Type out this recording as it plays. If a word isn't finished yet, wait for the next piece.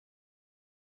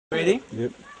Ready?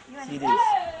 Yep. See this.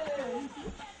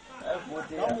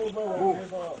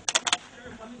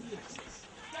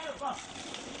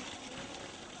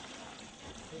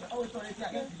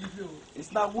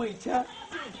 It's not weak, huh?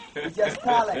 It's just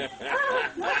talent.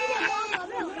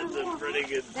 That's a pretty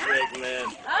good trick, man.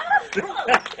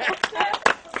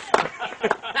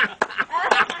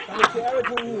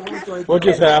 What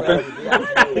just happened?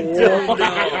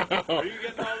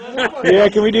 Yeah,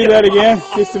 can we do that again,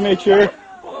 just to make sure?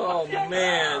 Oh,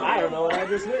 man. I don't know what I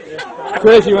just did.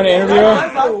 Chris, you want to interview him?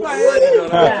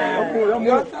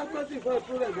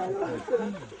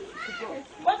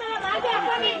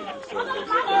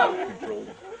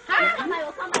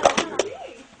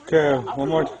 Okay, one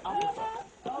more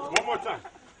time.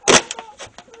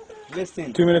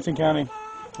 Listen. 2 minutes and counting.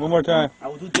 One more time. I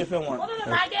will do different one.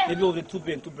 Maybe with the two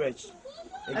pin, two branch.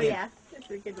 Again. Oh yeah, that's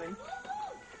a good one.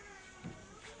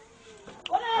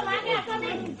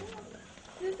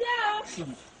 See,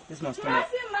 this must come out.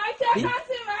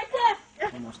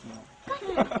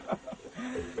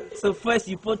 So first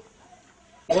you put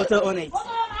water on it.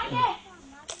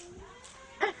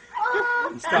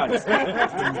 It starts.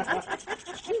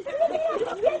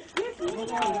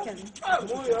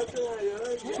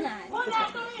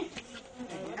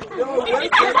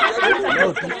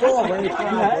 No, before when you come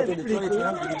out to the toilet, you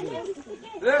have to do it.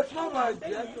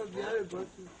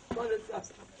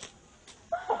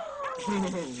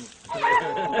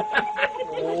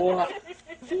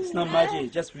 It's not magic,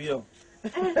 it's just real.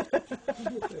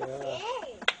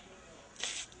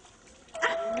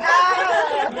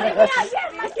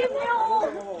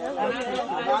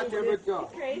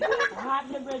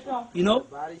 You know,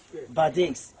 by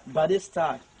this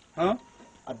time, huh?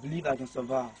 I believe I can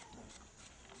survive.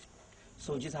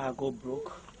 So just how I go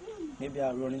broke, maybe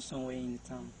I'm running somewhere in the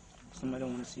town. Somebody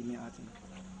want to see me acting.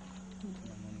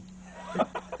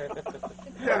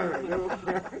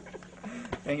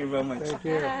 Thank you very much. Thank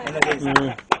you. And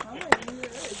again,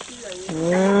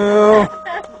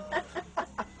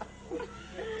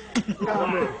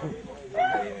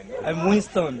 I'm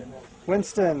Winston.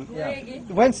 Winston. Yeah.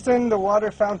 Winston, the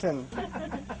water fountain.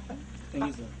 Thank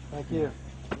you, sir. Thank you.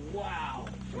 Wow.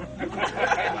 You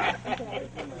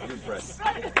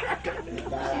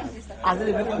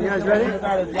guys ready?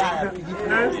 Yeah,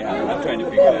 I'm trying to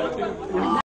figure it out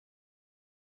too.